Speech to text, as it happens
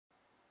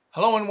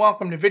Hello and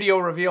welcome to Video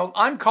Revealed.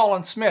 I'm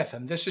Colin Smith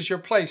and this is your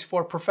place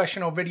for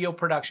professional video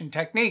production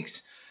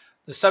techniques.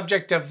 The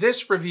subject of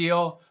this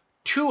reveal,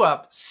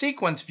 2-up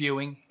sequence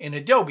viewing in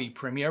Adobe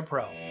Premiere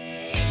Pro.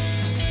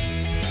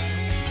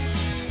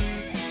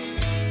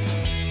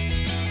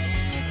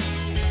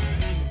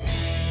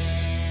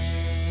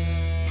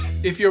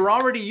 If you're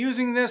already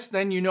using this,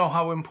 then you know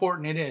how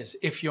important it is.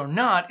 If you're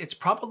not, it's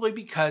probably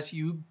because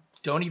you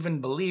don't even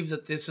believe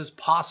that this is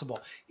possible.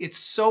 It's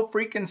so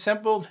freaking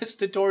simple. This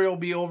tutorial will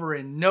be over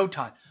in no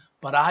time,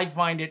 but I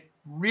find it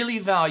really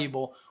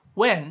valuable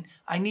when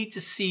I need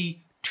to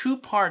see two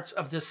parts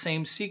of the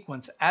same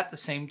sequence at the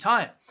same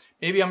time.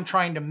 Maybe I'm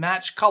trying to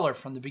match color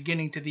from the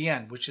beginning to the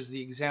end, which is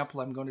the example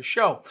I'm going to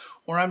show,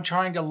 or I'm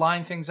trying to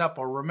line things up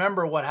or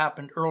remember what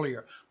happened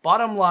earlier.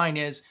 Bottom line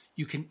is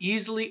you can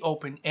easily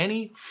open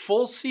any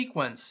full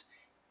sequence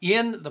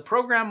in the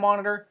program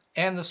monitor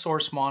and the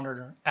source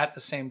monitor at the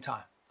same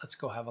time. Let's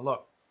go have a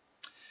look.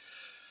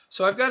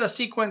 So I've got a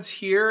sequence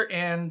here,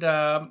 and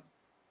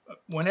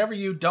whenever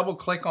you double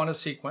click on a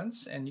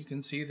sequence, and you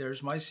can see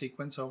there's my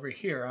sequence over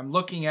here. I'm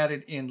looking at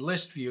it in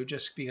list view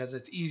just because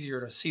it's easier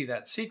to see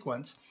that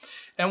sequence.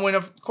 And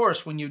of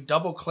course, when you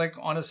double click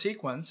on a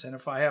sequence, and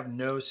if I have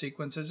no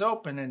sequences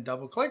open and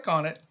double click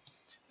on it,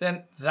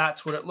 then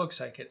that's what it looks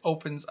like. It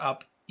opens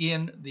up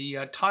in the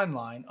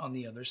timeline on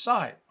the other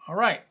side. All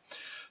right,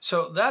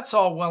 so that's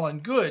all well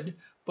and good.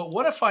 But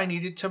what if I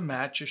needed to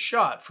match a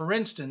shot? For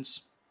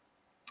instance,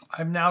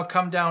 I've now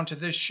come down to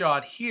this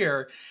shot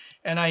here,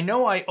 and I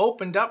know I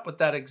opened up with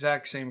that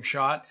exact same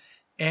shot,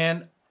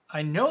 and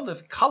I know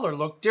the color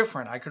looked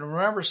different. I can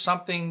remember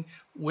something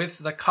with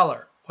the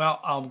color. Well,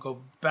 I'll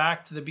go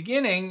back to the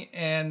beginning,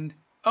 and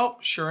oh,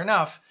 sure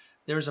enough,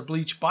 there's a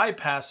bleach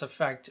bypass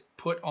effect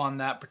put on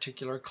that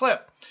particular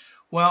clip.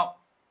 Well,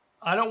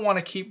 I don't want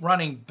to keep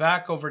running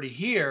back over to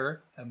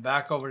here and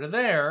back over to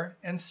there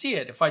and see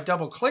it. If I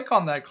double click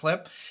on that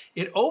clip,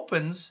 it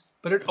opens,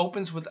 but it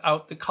opens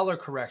without the color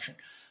correction.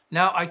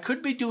 Now, I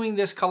could be doing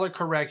this color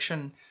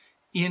correction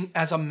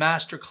as a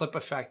master clip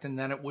effect, and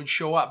then it would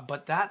show up,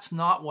 but that's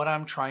not what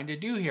I'm trying to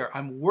do here.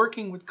 I'm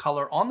working with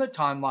color on the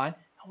timeline.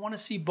 I want to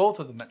see both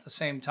of them at the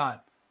same time.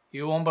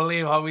 You won't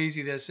believe how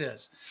easy this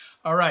is.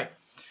 All right,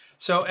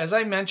 so as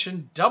I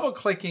mentioned, double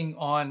clicking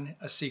on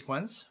a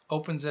sequence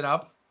opens it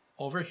up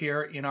over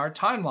here in our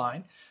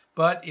timeline,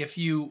 but if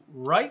you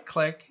right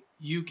click,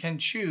 you can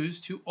choose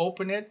to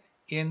open it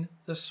in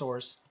the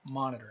source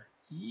monitor.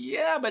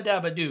 Yabba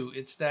dabba doo,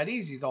 it's that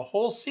easy. The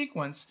whole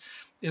sequence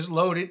is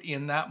loaded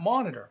in that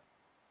monitor.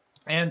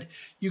 And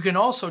you can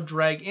also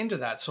drag into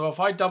that. So if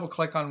I double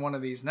click on one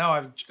of these, now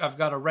I've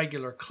got a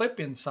regular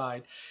clip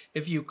inside.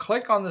 If you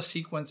click on the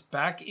sequence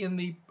back in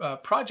the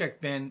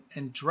project bin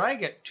and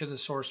drag it to the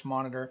source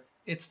monitor,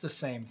 it's the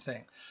same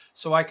thing.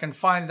 So I can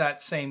find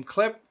that same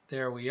clip.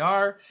 There we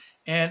are.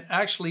 And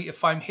actually,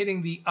 if I'm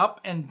hitting the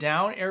up and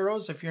down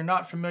arrows, if you're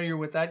not familiar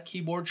with that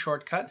keyboard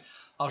shortcut,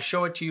 I'll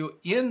show it to you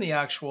in the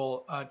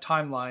actual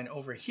timeline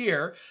over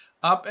here.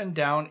 Up and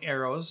down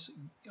arrows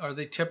are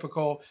the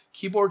typical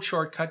keyboard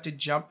shortcut to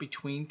jump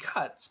between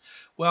cuts.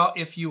 Well,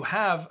 if you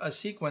have a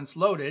sequence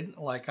loaded,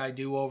 like I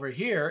do over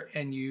here,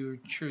 and you're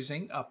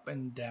choosing up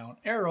and down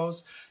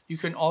arrows, you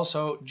can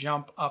also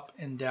jump up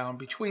and down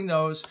between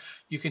those.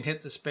 You can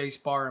hit the space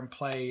bar and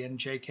play and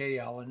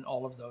JKL and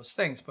all of those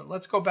things. But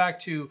let's go back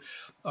to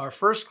our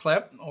first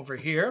clip over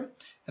here,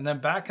 and then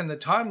back in the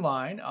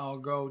timeline, I'll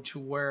go to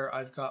where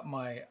I've got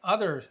my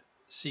other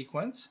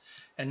sequence,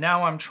 and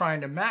now I'm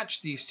trying to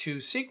match these two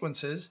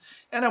sequences,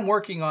 and I'm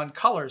working on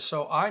colors.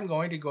 So I'm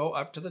going to go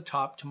up to the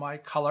top to my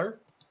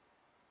color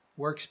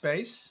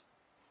workspace,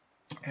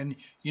 and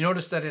you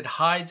notice that it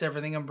hides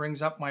everything and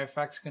brings up my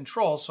effects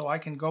control, so I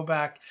can go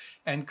back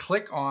and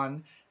click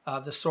on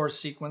the source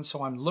sequence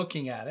so I'm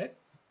looking at it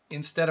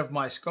instead of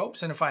my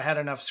scopes. And if I had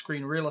enough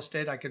screen real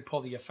estate, I could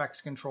pull the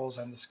effects controls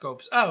and the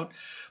scopes out.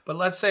 But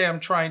let's say I'm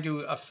trying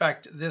to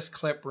affect this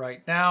clip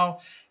right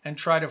now and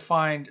try to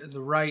find the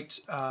right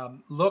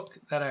look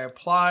that I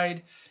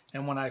applied.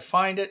 And when I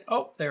find it,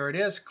 oh, there it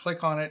is,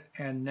 click on it,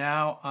 and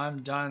now I'm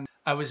done.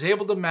 I was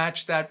able to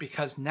match that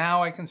because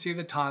now I can see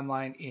the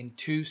timeline in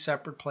two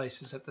separate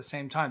places at the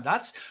same time.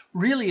 That's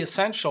really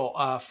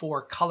essential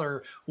for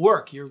color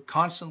work. You're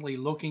constantly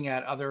looking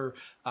at other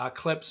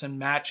clips and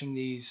matching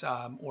these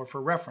or for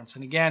reference.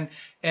 And again,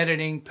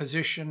 editing,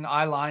 position,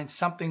 eyeline,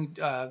 something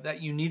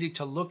that you needed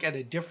to look at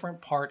a different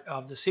part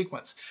of the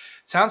sequence.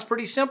 Sounds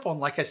pretty simple. And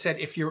like I said,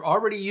 if you're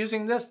already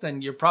using this,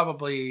 then you're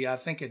probably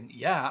thinking,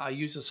 yeah, I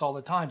use this all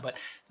the time. But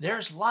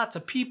there's lots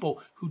of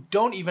people who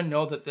don't even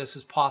know that this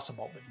is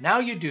possible. But now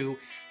you do,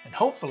 and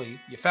hopefully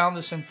you found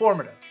this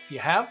informative. If you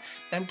have,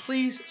 then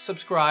please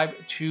subscribe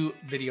to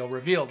Video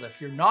Revealed. If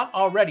you're not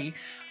already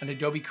an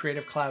Adobe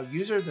Creative Cloud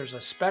user, there's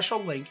a special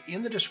link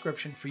in the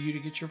description for you to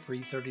get your free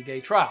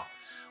 30-day trial.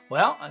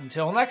 Well,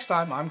 until next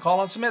time, I'm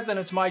Colin Smith, and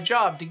it's my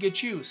job to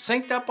get you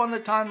synced up on the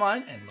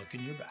timeline and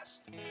looking your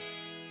best.